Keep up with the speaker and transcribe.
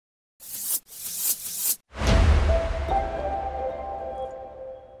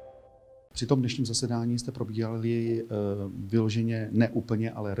Při tom dnešním zasedání jste probírali vyloženě ne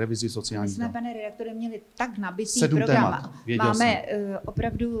úplně, ale revizi sociálních dávek. My jsme, pane redaktore, měli tak nabitý 7 program. Témat, Máme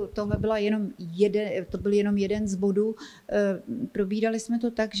opravdu, tohle to byl jenom jeden z bodů. Probírali jsme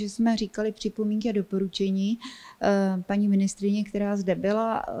to tak, že jsme říkali připomínky a doporučení. Paní ministryně, která zde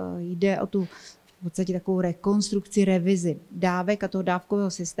byla, jde o tu v podstatě takovou rekonstrukci, revizi dávek a toho dávkového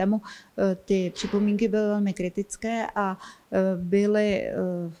systému. Ty připomínky byly velmi kritické a byly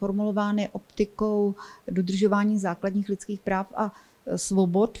formulovány optikou dodržování základních lidských práv a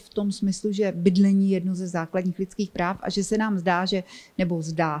svobod v tom smyslu, že bydlení je jedno ze základních lidských práv a že se nám zdá,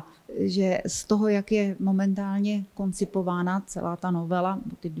 že z toho, jak je momentálně koncipována celá ta novela,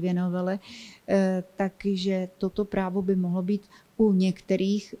 ty 2 novely, takže toto právo by mohlo být u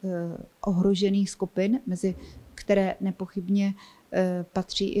některých ohrožených skupin, mezi které nepochybně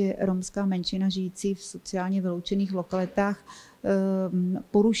patří i romská menšina žijící v sociálně vyloučených lokalitách,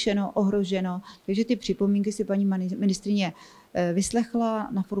 porušeno, ohroženo. Takže ty připomínky si paní ministryně vyslechla,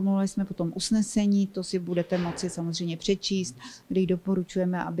 naformulovali jsme potom usnesení, to si budete moci samozřejmě přečíst, kde jí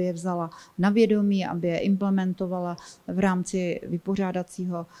doporučujeme, aby je vzala na vědomí, aby je implementovala v rámci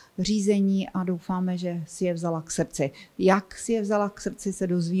vypořádacího řízení a doufáme, že si je vzala k srdci. Jak si je vzala k srdci, se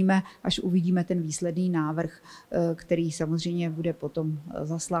dozvíme, až uvidíme ten výsledný návrh, který samozřejmě bude potom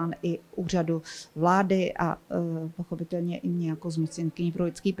zaslán i úřadu vlády a pochopitelně i mě jako zmocněnkyni pro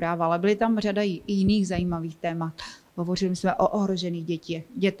lidský práva, ale byly tam řada i jiných zajímavých témat. Hovořili jsme o ohrožených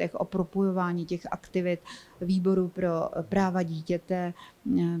dětech, o propojování těch aktivit výboru pro práva dítěte,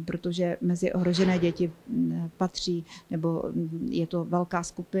 protože mezi ohrožené děti patří, nebo je to velká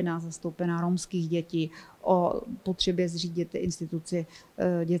skupina zastoupená romských dětí, o potřebě zřídit instituci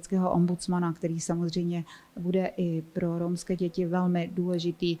dětského ombudsmana, který samozřejmě bude i pro romské děti velmi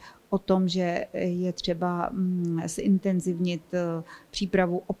důležitý, o tom, že je třeba zintenzivnit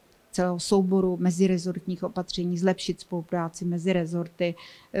přípravu celého souboru mezirezortních opatření, zlepšit spolupráci mezi rezorty.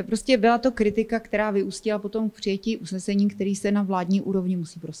 Prostě byla to kritika, která vyústila potom k přijetí usnesení, který se na vládní úrovni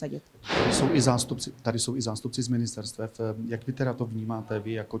musí prosadit. Tady jsou i zástupci z ministerstev. Jak vy teda to vnímáte,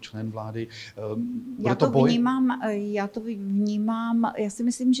 vy jako člen vlády? Já to vnímám, já si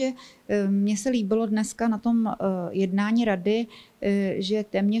myslím, že mně se líbilo dneska na tom jednání Rady, že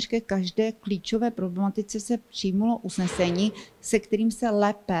téměř ke každé klíčové problematice se přijmulo usnesení, se kterým se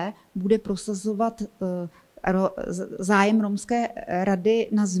lépe bude prosazovat zájem Romské rady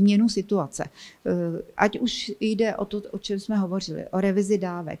na změnu situace. Ať už jde o to, o čem jsme hovořili, o revizi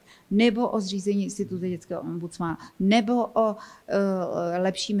dávek, nebo o zřízení institutu dětského ombudsmana, nebo o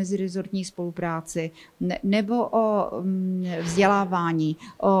lepší mezirezortní spolupráci, nebo o vzdělávání,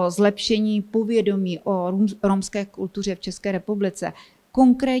 o zlepšení povědomí o romské kultuře v České republice.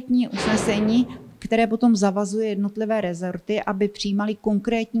 Konkrétní usnesení, které potom zavazuje jednotlivé rezorty, aby přijímaly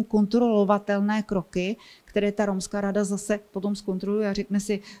konkrétní kontrolovatelné kroky, které ta Romská rada zase potom zkontroluje a řekne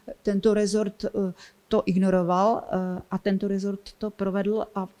si, tento rezort to ignoroval a tento rezort to provedl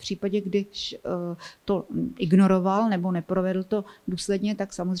a v případě, když to ignoroval nebo neprovedl to důsledně,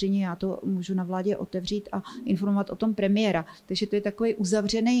 tak samozřejmě já to můžu na vládě otevřít a informovat o tom premiéra. Takže to je takový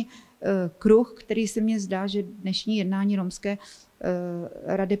uzavřený kruh, který se mně zdá, že dnešní jednání Romské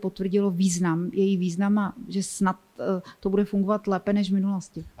rady potvrdilo její význam a že snad to bude fungovat lépe než v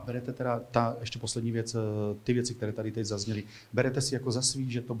minulosti. A berete teda ještě poslední věc, ty věci, které tady teď zazněly, berete si jako za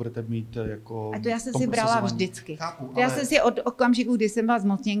svý, že to budete mít jako... A to já jsem si brala vždycky. Chápu, já jsem si od okamžiku, kdy jsem byla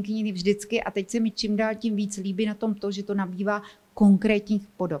zmocněnkyní, vždycky a teď se mi čím dál tím víc líbí na tom to, že to nabývá konkrétních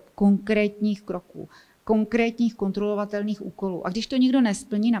podob, konkrétních kroků, konkrétních kontrolovatelných úkolů. A když to někdo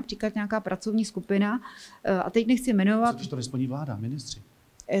nesplní, například nějaká pracovní skupina, a teď nechci jmenovat... Když to nesplní vláda, ministři?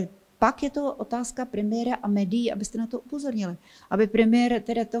 Pak je to otázka premiéra a médií, abyste na to upozornili. Aby premiér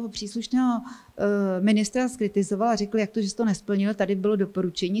teda toho příslušného ministra skritizoval a řekl, jak to, že jsi to nesplnil, tady bylo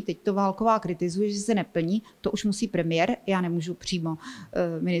doporučení, teď to Válková kritizuje, že se neplní, to už musí premiér, já nemůžu přímo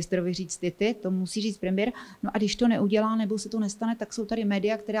ministrovi říct ty, to musí říct premiér. No a když to neudělá nebo se to nestane, tak jsou tady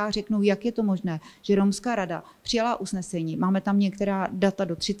média, která řeknou, jak je to možné, že Romská rada přijala usnesení, máme tam některá data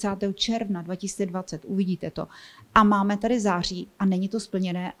do 30. června 2020, uvidíte to, a máme tady září a není to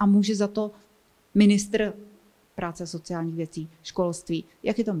splněné a může za to ministr práce a sociálních věcí, školství.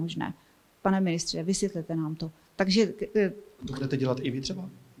 Jak je to možné? Pane ministře, vysvětlete nám to. Takže... To budete dělat i vy třeba?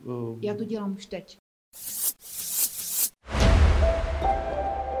 Já to dělám už teď.